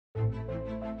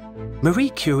Marie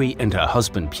Curie and her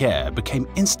husband Pierre became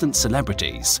instant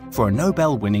celebrities for a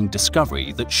Nobel-winning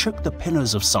discovery that shook the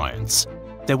pillars of science.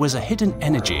 There was a hidden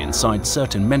energy inside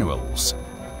certain minerals.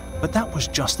 But that was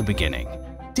just the beginning.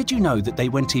 Did you know that they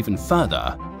went even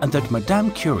further and that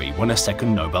Madame Curie won a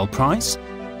second Nobel Prize?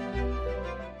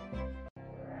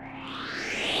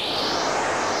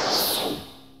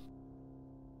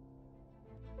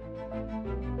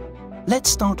 Let's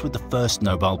start with the first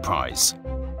Nobel Prize.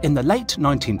 In the late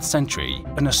 19th century,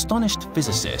 an astonished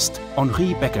physicist,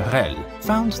 Henri Becquerel,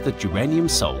 found that uranium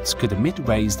salts could emit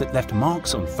rays that left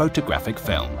marks on photographic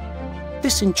film.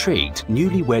 This intrigued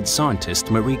newlywed scientist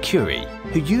Marie Curie,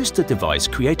 who used a device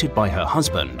created by her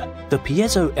husband, the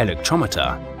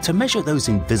piezoelectrometer, to measure those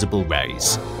invisible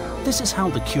rays. This is how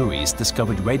the Curies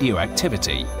discovered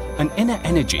radioactivity, an inner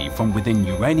energy from within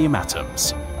uranium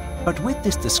atoms. But with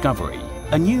this discovery,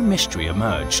 a new mystery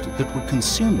emerged that would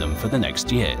consume them for the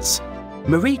next years.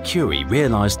 Marie Curie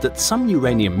realized that some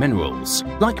uranium minerals,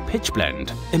 like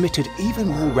pitchblende, emitted even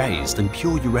more rays than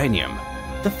pure uranium.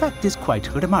 The fact is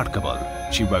quite remarkable,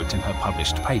 she wrote in her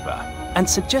published paper, and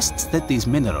suggests that these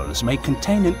minerals may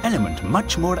contain an element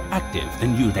much more active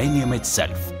than uranium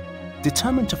itself.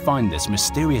 Determined to find this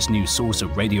mysterious new source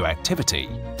of radioactivity,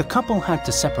 the couple had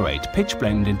to separate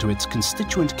pitchblende into its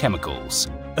constituent chemicals,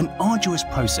 an arduous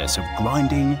process of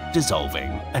grinding,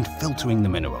 dissolving, and filtering the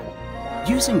mineral.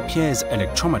 Using Pierre's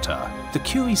electrometer, the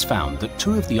Curies found that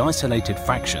two of the isolated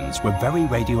fractions were very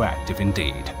radioactive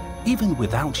indeed, even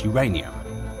without uranium.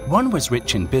 One was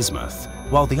rich in bismuth,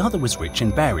 while the other was rich in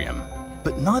barium,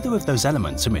 but neither of those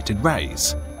elements emitted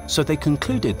rays, so they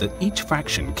concluded that each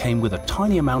fraction came with a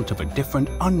tiny amount of a different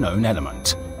unknown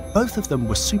element. Both of them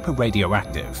were super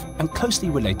radioactive and closely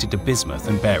related to bismuth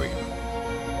and barium.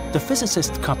 The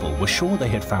physicist couple were sure they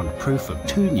had found proof of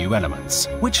two new elements,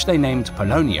 which they named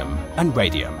polonium and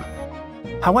radium.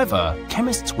 However,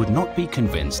 chemists would not be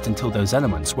convinced until those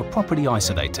elements were properly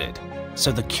isolated,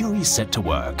 so the Curies set to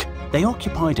work. They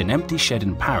occupied an empty shed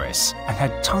in Paris and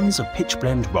had tons of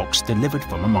pitchblende rocks delivered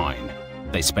from a mine.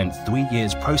 They spent 3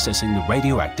 years processing the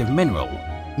radioactive mineral,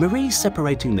 Marie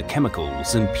separating the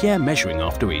chemicals and Pierre measuring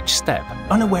after each step,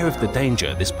 unaware of the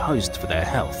danger this posed for their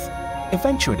health.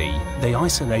 Eventually, they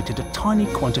isolated a tiny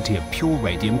quantity of pure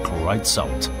radium chloride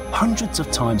salt, hundreds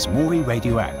of times more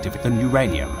radioactive than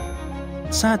uranium.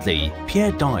 Sadly,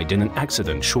 Pierre died in an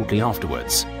accident shortly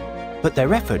afterwards. But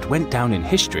their effort went down in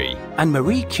history, and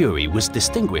Marie Curie was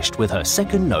distinguished with her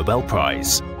second Nobel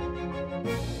Prize.